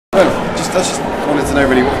I just wanted to know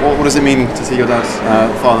really, what does it mean to see your dad's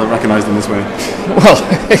father recognised in this way? Well,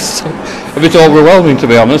 it's a bit overwhelming, to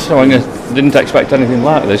be honest. I mean, I didn't expect anything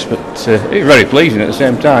like this, but it's very pleasing at the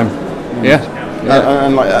same time. Yeah.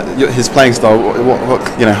 And like his playing style,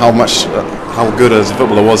 how good as a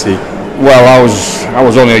footballer was he? Well, I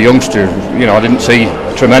was only a youngster. I didn't see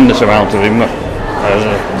a tremendous amount of him.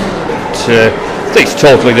 It's a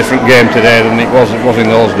totally different game today than it was in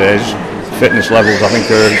those days. Fitness levels, I think,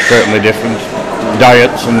 are certainly different.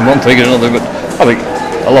 Diets and one thing and another, but I think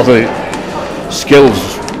a lot of the skills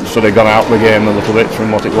sort of gone out of the game a little bit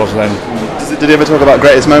from what it was then. Did he ever talk about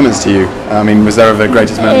greatest moments to you? I mean, was there ever a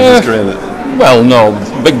greatest moment in his career that? Well, no.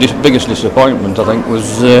 Biggest disappointment, I think,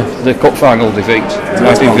 was the cup final defeat,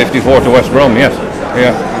 1954 to West Brom. Yes,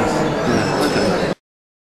 yeah.